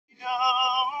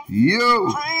Yo.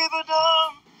 Free the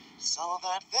dumb so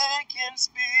that they can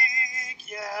speak,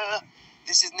 yeah.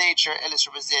 This is Nature Ellis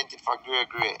representing for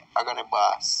Grey. I'm gonna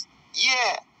boss.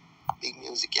 Yeah. Big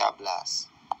music, yeah, blast.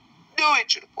 Do it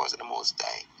to the pause of the most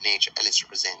high. Nature Ellis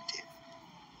representing.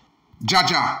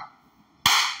 Jaja.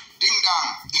 Ding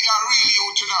dong. They are really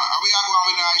you tonight. Are we are going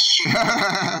with the street?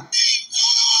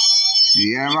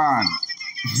 Yeah, man.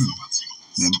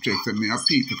 Them checks that me a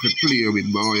people to play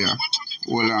with, boy. Yeah.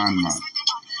 Hold on, man.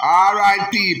 All right,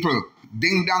 people.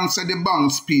 Ding dong said the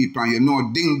bounce people, and you know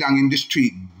ding dong in the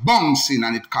street bouncing,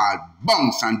 and it called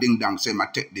bounce, and ding dong say I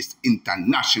take this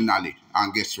internationally,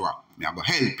 and guess what? Me I go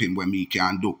help him when me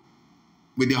can do.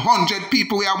 With the 100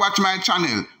 people who watch my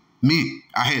channel, me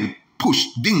I help push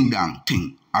ding dong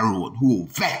thing a road. Who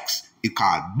vex? It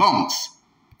called bounce.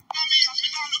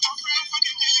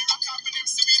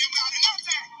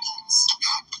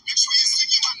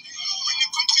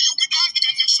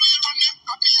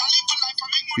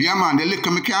 Yeah, man, the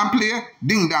liquor me can't play.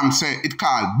 Ding dong say it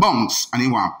called bounce, and he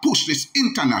want to push this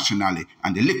internationally.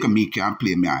 And the liquor me can't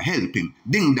play, me I help him.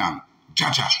 Ding dong,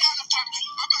 Jaja.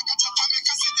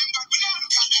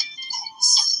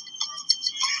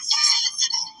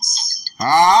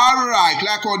 All right,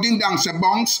 like how ding dong say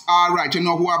bounce. All right, you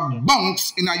know who are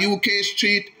bounce in a UK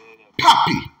street?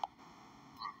 Pappy.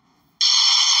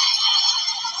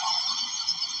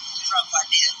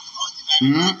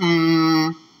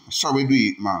 So we do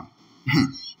it, man.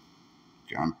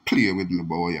 Can't play with me,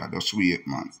 boy. Yeah, just wait,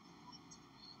 man.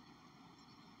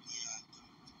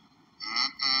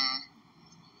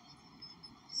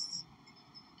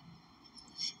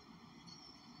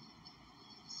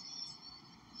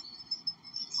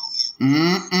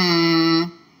 Unruly,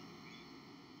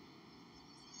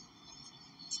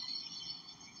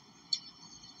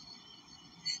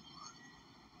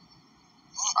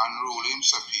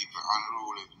 sir, people,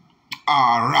 unruly.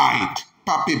 All right.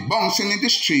 Pappy bouncing in the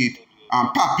street.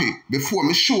 And Pappy, before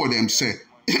me show them, say,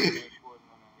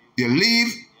 you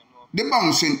leave the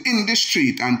bouncing in the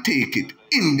street and take it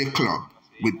in the club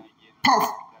with Puff,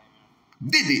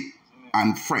 Diddy,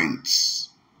 and friends.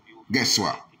 Guess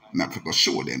what? Not to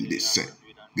show them this, say.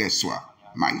 Guess what?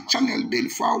 My channel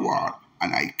built for a war,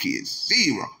 and I care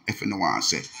zero if you know what I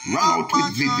say. Run out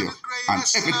with video, and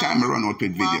every time I run out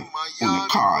with video, on the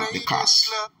call the cost.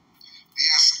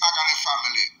 Yes, Agane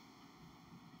family.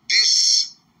 This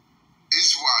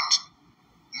is what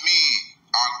me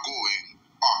are going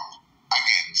up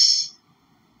against.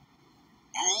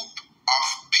 Group of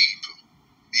people.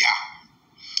 Yeah.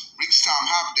 Rickstorm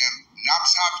have them,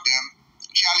 Naps have them,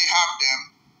 Cali have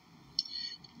them,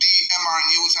 DMR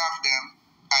News have them,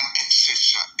 and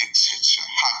etc.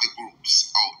 have the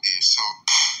groups out there. So,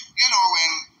 you know,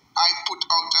 when I put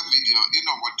out a video, you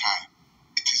know what time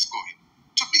it is going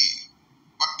to be.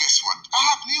 But guess what? I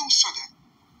have news for them.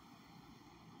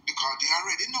 Because they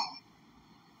already know.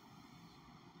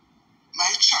 My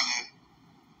channel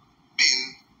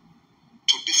built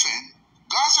to defend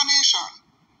Gaza Nation.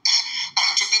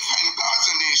 And to defend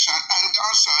Gaza Nation and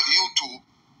also YouTube,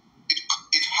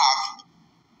 it have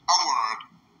a word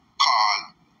called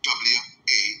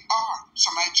WAR.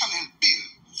 So my channel built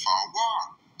for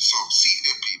war. So see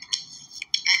the people.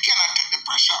 They cannot take the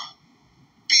pressure.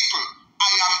 People, I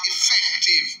am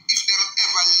effective. If them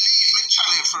ever leave my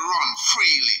channel for run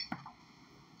freely,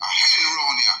 a hell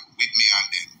round here with me and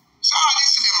them. So all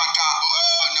this to them a talk,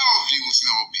 oh, no views.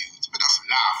 We just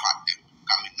laugh at them.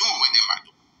 Because we know what them a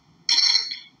do.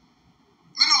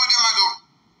 We know what them a do.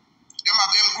 Them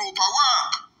have them group of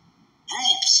work.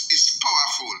 Groups is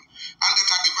powerful. And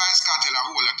that a Vybz Kartel a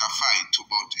whole lot of fight too,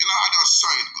 but you know, I just saw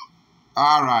it go.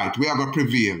 All right, we are going to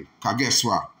prevail. Because guess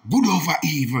what? Good over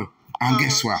evil. And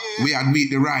guess what? Yeah. We are doing it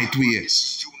the right way.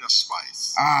 It's Junior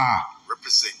Spice.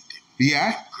 Representing.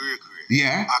 Yeah? Grey.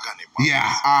 Yeah?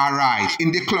 Yeah, all right.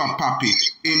 In the club, Pappy.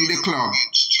 In the club.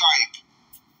 Stripe.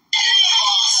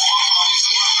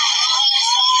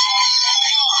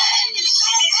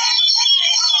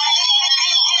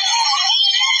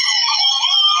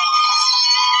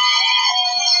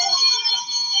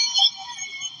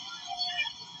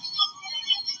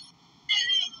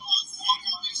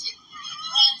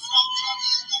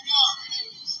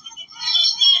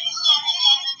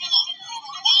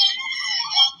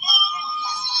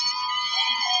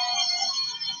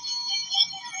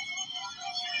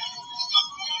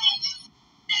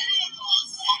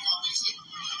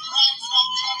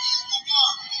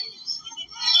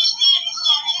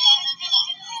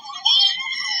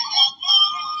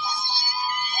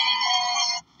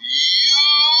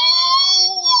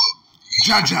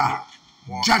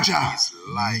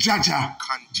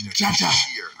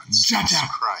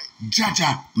 Jaja,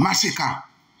 masicka.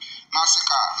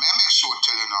 Masicka, may I make sure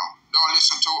tell you now, don't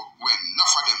listen to when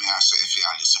enough of them here say if you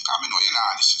listen, because I know you're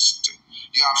not listening to.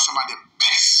 You have some of the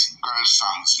best girl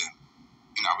songs them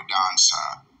in our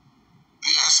dancer.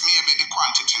 Yes, maybe the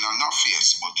quantity not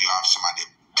face, but you have some of the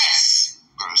best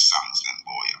girl songs them,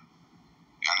 boy.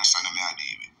 You understand me, I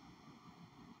do.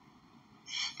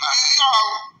 Now, yo,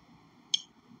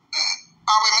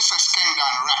 I will Mr.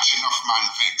 Skendan ratchet enough man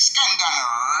vex. Skendan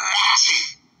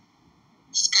ratchet.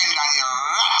 Skendan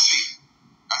ratchet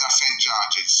as a St.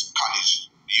 George's College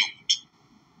youth.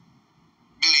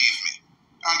 Believe me.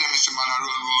 And then Mr. Man run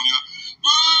around you.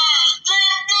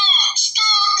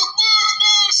 Stop the good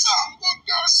girl song. Good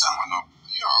girl song. No,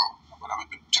 yo, what I'm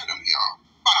telling you,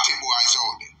 Batty boys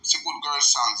out there. It's a good girl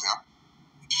songs, yeah.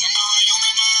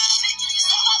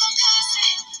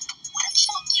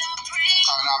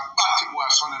 And a Batty boy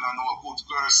son don't know a good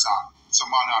girl song. So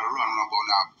man are running about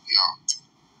now, yo.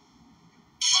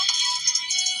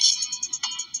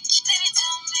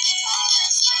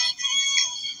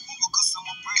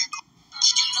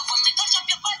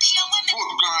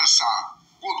 Good girl song.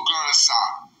 Good girl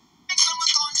song.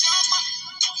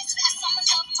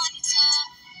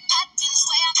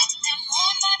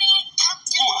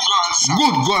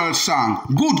 Good girl song.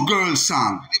 Good girl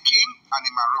song. The king and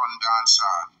him a run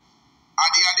dancer.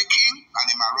 Adi are the king and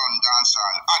him a run dancer.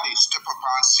 Adi step up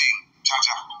and sing.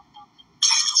 Cha-cha.